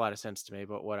make a whole lot of sense to me,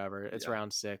 but whatever. It's yeah.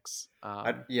 round 6.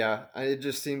 It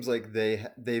just seems like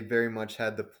they very much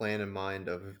had the plan in mind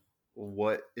of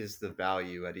what is the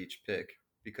value at each pick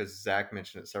because Zach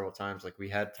mentioned it several times. Like we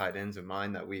had tight ends in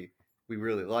mind that we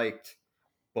really liked,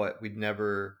 but we'd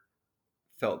never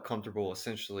felt comfortable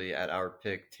essentially at our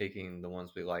pick taking the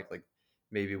ones we like. Like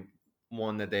maybe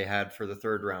one that they had for the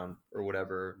third round or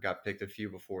whatever got picked a few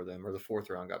before them, or the fourth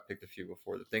round got picked a few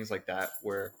before them. Things like that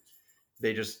where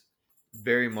they just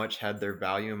very much had their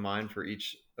value in mind for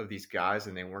each of these guys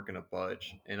and they weren't going to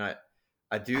budge. And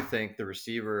I do think the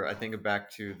receiver, I think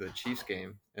back to the Chiefs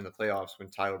game in the playoffs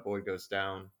when Tyler Boyd goes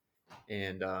down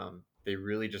and they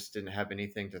really just didn't have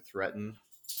anything to threaten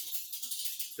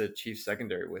the Chiefs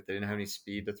secondary with. They didn't have any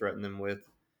speed to threaten them with.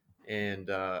 And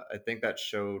I think that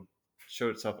showed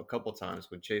itself a couple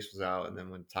times when Chase was out and then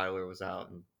when Tyler was out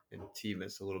and T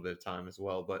missed a little bit of time as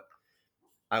well. But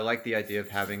I like the idea of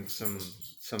having some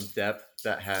depth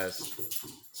that has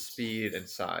speed and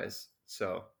size.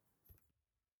 So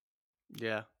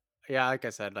Yeah. Yeah, like I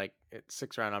said, like it's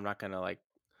 6th round, I'm not going to like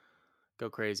go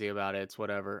crazy about it. It's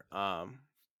whatever.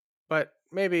 But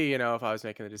maybe, if I was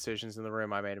making the decisions in the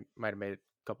room, I might have made a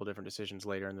couple different decisions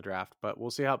later in the draft, but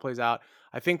we'll see how it plays out.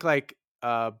 I think like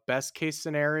best case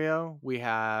scenario, we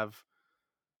have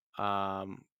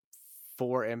um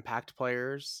 4 impact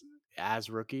players as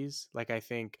rookies. Like I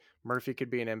think Murphy could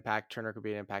be an impact, Turner could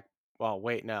be an impact. Well,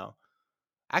 wait, no.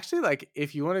 Actually, like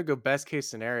if you want to go best case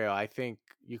scenario, I think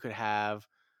you could have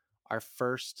our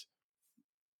first.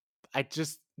 I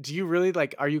just do you really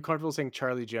like? Are you comfortable saying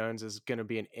Charlie Jones is going to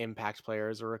be an impact player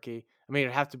as a rookie? I mean,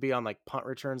 it'd have to be on like punt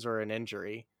returns or an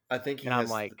injury, I think he and I'm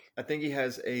has. like, I think he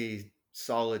has a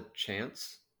solid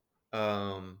chance,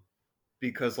 um,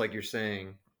 because, like you're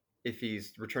saying, if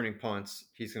he's returning punts,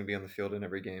 he's going to be on the field in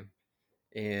every game.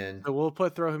 And so we'll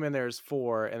throw him in there as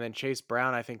 4, and then Chase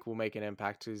Brown, I think will make an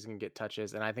impact. He's going to get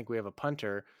touches, and I think we have a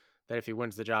punter that if he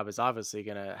wins the job is obviously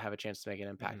going to have a chance to make an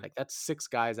impact. mhm, Like that's 6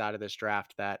 guys out of this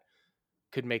draft that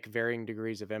could make varying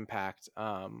degrees of impact.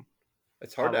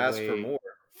 it's hard to ask for Probably more.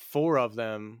 4 of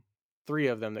them, 3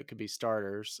 of them that could be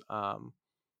starters.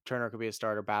 Turner could be a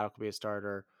starter. Battle could be a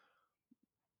starter.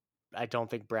 I don't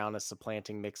think Brown is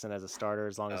supplanting Mixon as a starter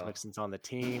as long as No, Mixon's on the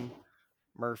team.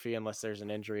 Murphy, unless there's an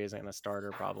injury, isn't a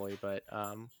starter probably. But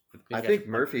then I you got your think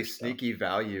punters. Murphy's So sneaky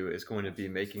value is going to be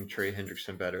making Trey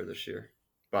Hendrickson better this year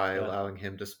by yeah, allowing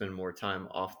him to spend more time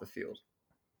off the field,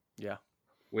 yeah.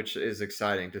 which is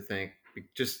exciting to think.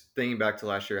 Just thinking back to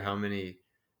last year, how many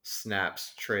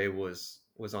snaps Trey was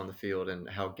on the field and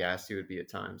how gassed he would be at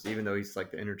times, even though he's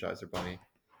like the Energizer Bunny.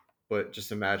 But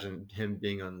just imagine him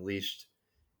being unleashed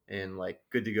and like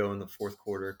good to go in the fourth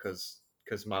quarter because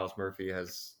Miles Murphy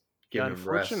has Yeah, given him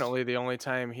rest. unfortunately, the only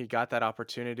time he got that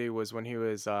opportunity was when he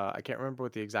was I can't remember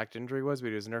what the exact injury was, but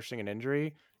he was nursing an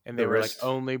injury and The they were like wrist,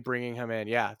 only bringing him in.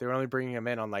 Yeah, they were only bringing him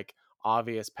in on like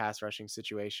obvious pass rushing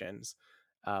situations.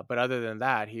 But other than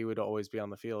that, he would always be on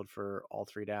the field for all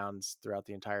 3 downs throughout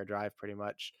the entire drive pretty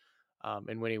much.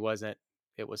 And when he wasn't,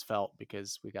 it was felt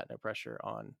because we got no pressure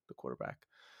on the quarterback.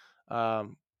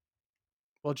 Um,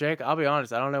 well, Jake, I'll be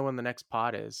honest, I don't know when the next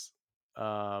pod is.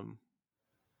 Um,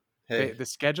 hey, the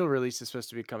schedule release is supposed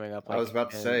to be coming up I was like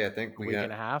about to say, in I think a we week and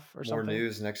got a half or more something.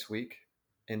 news next week,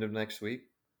 end of next week.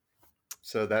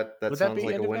 So that Would that sounds be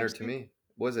like a end of winner next to week? me.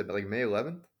 Was it like May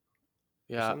 11th or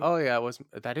Yeah. something? Oh yeah, it was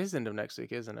that is end of next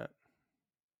week, isn't it?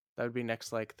 That would be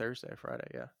next like Thursday, Friday,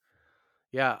 yeah.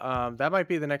 Yeah, that might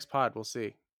be the next pod. We'll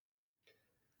see.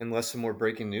 Unless some more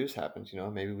breaking news happens,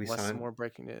 maybe we Unless some sign. more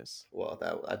breaking news. Well,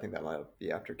 that I think that might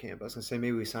be after camp. I was gonna say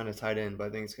maybe we sign a tight end, but I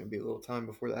think it's gonna be a little time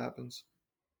before that happens.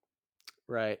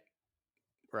 Right.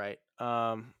 Right.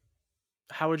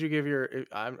 How would you give your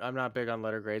I'm not big on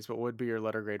letter grades, but what would be your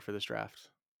letter grade for this draft?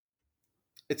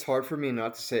 It's hard for me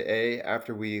not to say A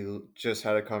after we just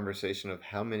had a conversation of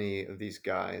how many of these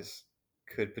guys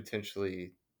could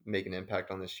potentially make an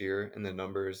impact on this year, and the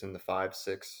numbers in the 5,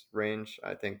 6 range.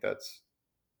 I think that's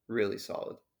really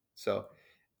solid. So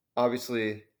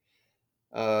obviously,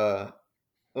 uh,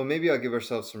 well, maybe I'll give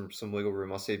ourselves some wiggle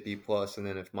room. I'll say B plus, and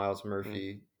then if Miles Mm.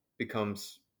 Murphy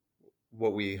becomes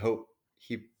what we hope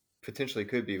he potentially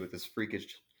could be with his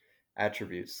freakish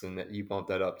attributes, then that you bump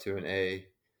that up to an A.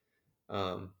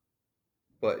 Um,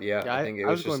 but yeah, Yeah, I think it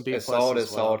I was was going just B plus as as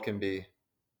solid well. can be.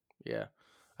 Yeah.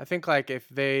 I think like if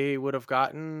they would have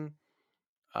gotten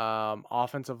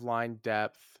offensive line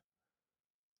depth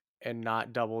and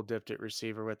not double dipped at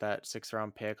receiver with that 6th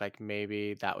round pick, like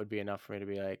maybe that would be enough for me to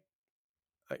be like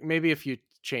maybe a few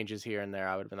changes here and there.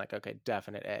 I would have been like, okay,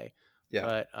 definite A, Yeah,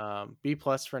 but B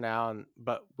plus for now. And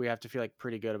but we have to feel like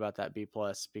pretty good about that B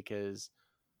plus because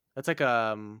that's like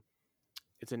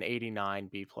it's an 89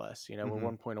 B plus. You know, we're hmm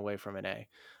 1 point away from an A,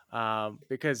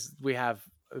 because we have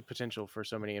a potential for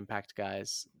so many impact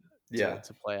guys to yeah.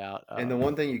 play out. And the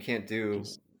one thing you can't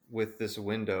Rookies. do with this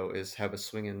window is have a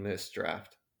swing and miss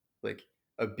draft. Like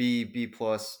a B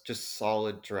plus, just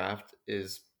solid draft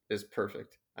is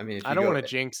perfect. I mean, if I you don't go want to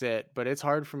jinx it, but it's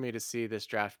hard for me to see this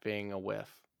draft being a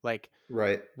whiff. Like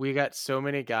right, we got so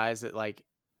many guys that like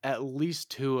at least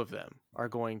 2 of them are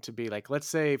going to be like, let's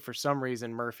say for some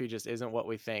reason Murphy just isn't what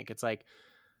we think. It's like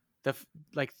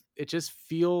like it just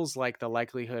feels like the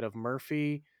likelihood of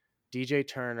Murphy, DJ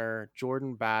Turner,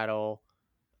 Jordan Battle,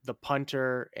 the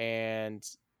punter, and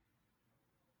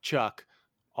Chuck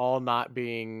all not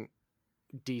being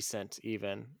decent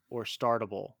even or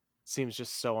startable seems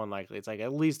just so unlikely. It's like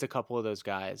at least a couple of those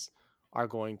guys are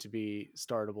going to be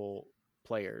startable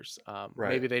players. right.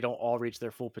 Maybe they don't all reach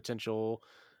their full potential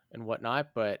and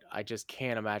whatnot, but I just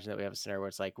can't imagine that we have a scenario where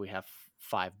it's like we have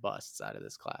 5 busts out of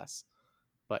this class.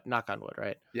 But knock on wood,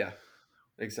 right? Yeah,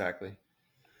 exactly.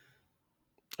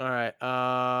 All right.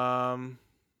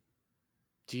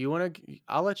 Do you want to?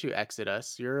 I'll let you exit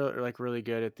us. You're like really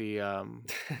good at the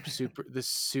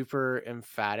super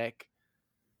emphatic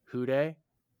who day.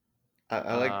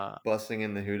 I like Uh, busting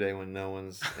in the hooday when no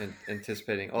one's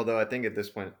anticipating. Although I think at this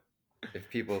point, if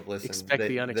people have listened, expect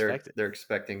the unexpected. they're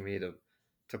expecting me to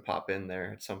pop in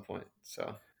there at some point.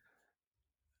 So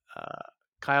Uh,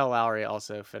 Kyle Lowry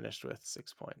also finished with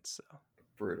 6 points. So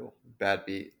brutal, bad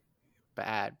beat.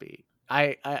 bad beat.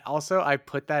 I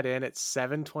put that in at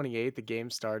 7:28. The game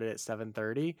started at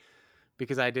 7:30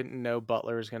 because I didn't know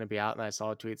Butler was gonna be out, and I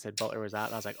saw a tweet said Butler was out,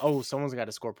 and I was like, "Oh, someone's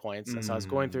gotta score points." And so I was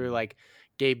going through, Mm, like,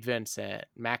 Gabe Vincent,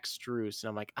 Max Strus, and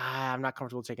I'm like, I'm not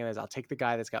comfortable taking this. I'll take the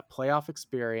guy that's got playoff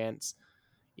experience,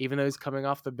 even though he's coming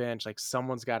off the bench, like,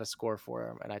 someone's gotta score for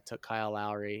him." And I took Kyle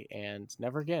Lowry, and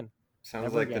never again. sounds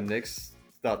Never like the again. Knicks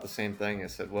thought the same thing and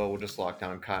said, "Well, we'll just lock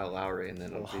down Kyle Lowry, and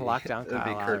then it'll be Lock down it'll be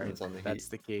Kyle Lowry. curtains on the Heat." That's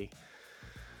the key.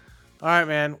 All right,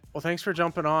 man. Well, thanks for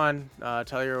jumping on.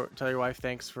 Tell your wife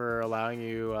thanks for allowing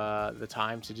you the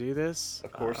time to do this.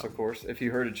 Of course, of course. If you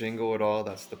heard a jingle at all,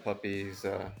 that's the puppy's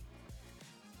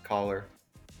collar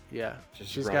Yeah,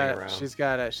 just running around. she's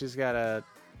got to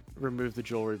remove the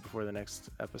jewelry before the next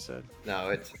episode. No,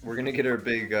 it's we're gonna get her a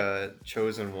big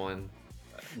chosen one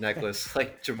necklace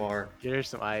like Jamar. Get her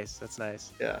some ice. That's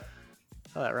nice. Yeah.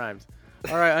 Oh, that rhymed.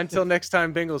 All right. Until next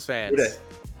time, Bengals Who fans. dat?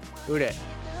 Who dat?